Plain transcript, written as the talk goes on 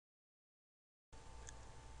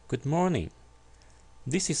Good morning.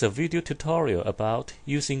 This is a video tutorial about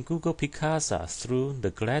using Google Picasa through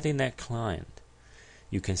the Gladinet client.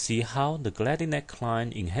 You can see how the Gladinet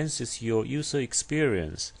client enhances your user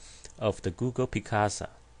experience of the Google Picasa.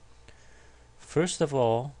 First of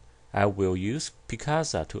all, I will use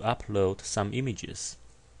Picasa to upload some images.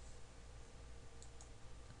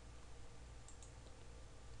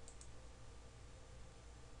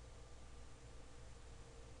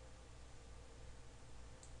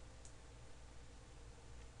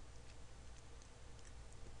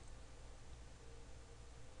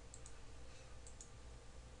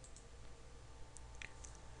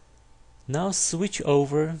 Now switch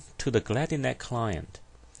over to the Gladinet client.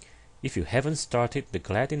 If you haven't started the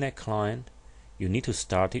Gladinet client, you need to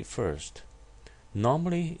start it first.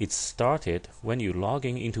 Normally, it's started when you log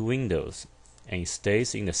in into Windows, and it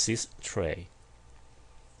stays in the sys tray.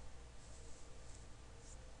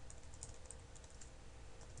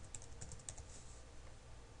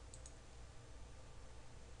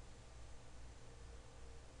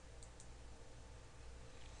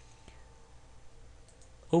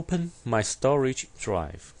 Open my storage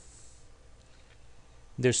drive.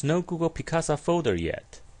 There's no Google Picasa folder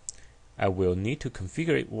yet. I will need to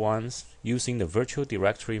configure it once using the Virtual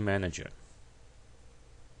Directory Manager.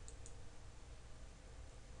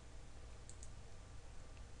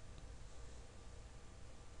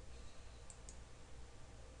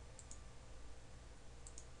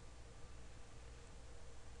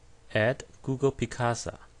 Add Google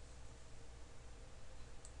Picasa.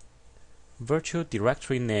 Virtual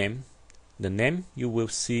directory name, the name you will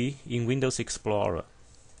see in Windows Explorer.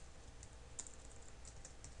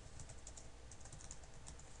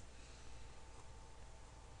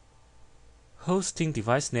 Hosting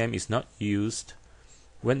device name is not used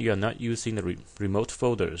when you are not using the remote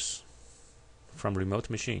folders from remote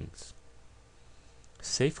machines.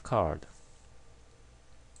 Safeguard.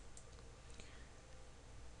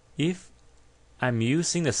 If I'm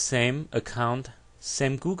using the same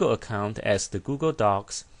Google account as the Google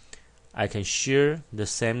Docs, I can share the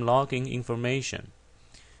same login information.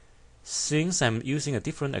 Since I'm using a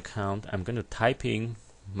different account, I'm going to type in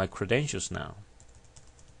my credentials now.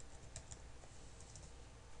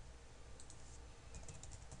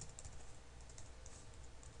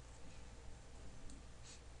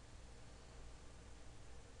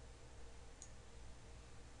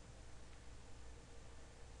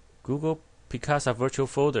 Google Picasa virtual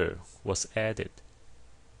folder was added.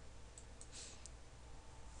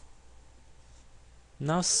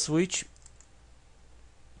 Now switch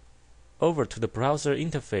over to the browser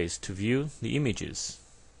interface to view the images.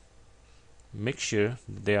 Make sure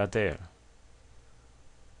they are there.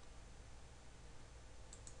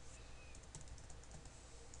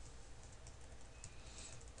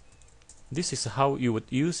 This is how you would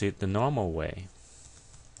use it the normal way.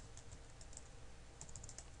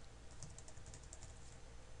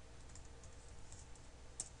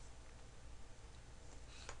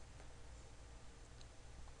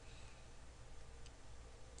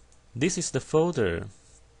 This is the folder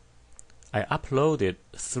I uploaded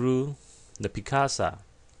through the Picasa.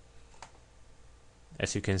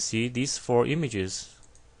 As you can see, these 4 images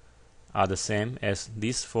are the same as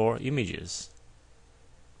these 4 images.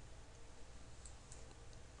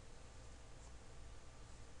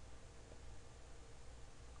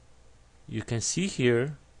 You can see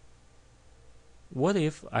here, what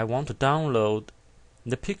if I want to download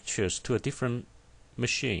the pictures to a different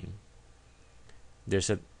machine?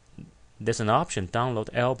 There's an option,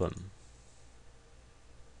 download album.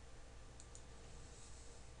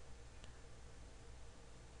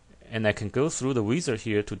 And I can go through the wizard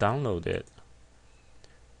here to download it.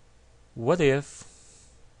 What if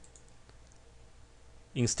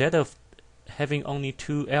instead of having only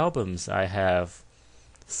 2 albums, I have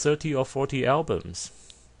 30 or 40 albums?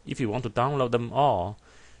 If you want to download them all,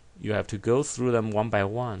 you have to go through them one by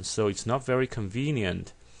one, so it's not very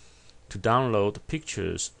convenient to download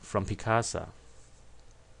pictures from Picasa.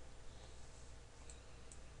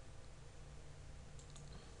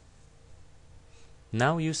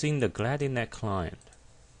 Now using the Gladinet client.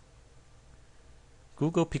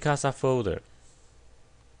 Google Picasa folder.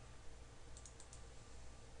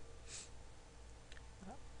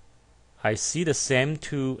 I see the same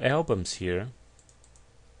 2 albums here.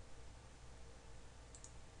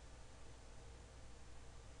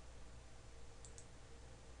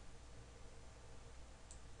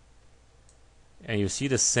 And you see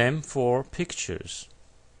the same 4 pictures.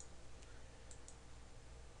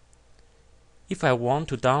 If I want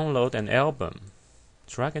to download an album,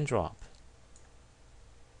 drag and drop.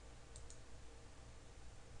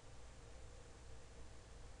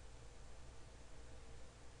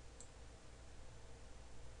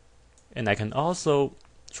 And I can also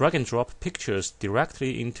drag and drop pictures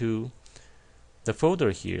directly into the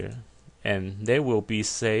folder here, and they will be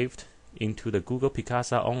saved into the Google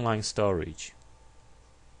Picasa online storage.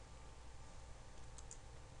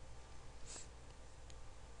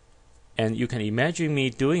 And you can imagine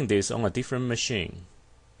me doing this on a different machine,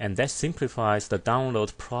 and that simplifies the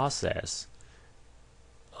download process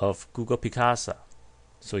of Google Picasa.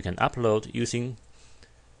 So you can upload using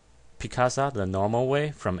Picasa the normal way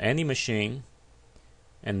from any machine,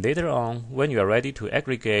 and later on, when you are ready to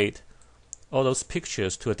aggregate all those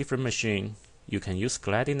pictures to a different machine, you can use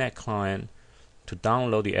Gladinet client to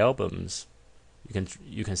download the albums.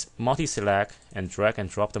 You can multi-select and drag and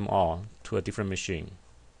drop them all to a different machine.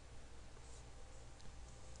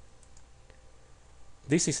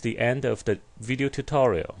 This is the end of the video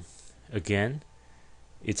tutorial. Again,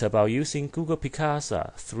 it's about using Google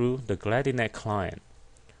Picasa through the Gladinet client.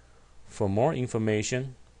 For more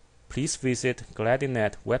information, please visit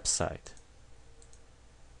Gladinet website.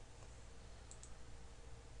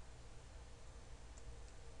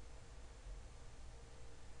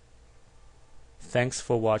 Thanks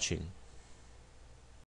for watching.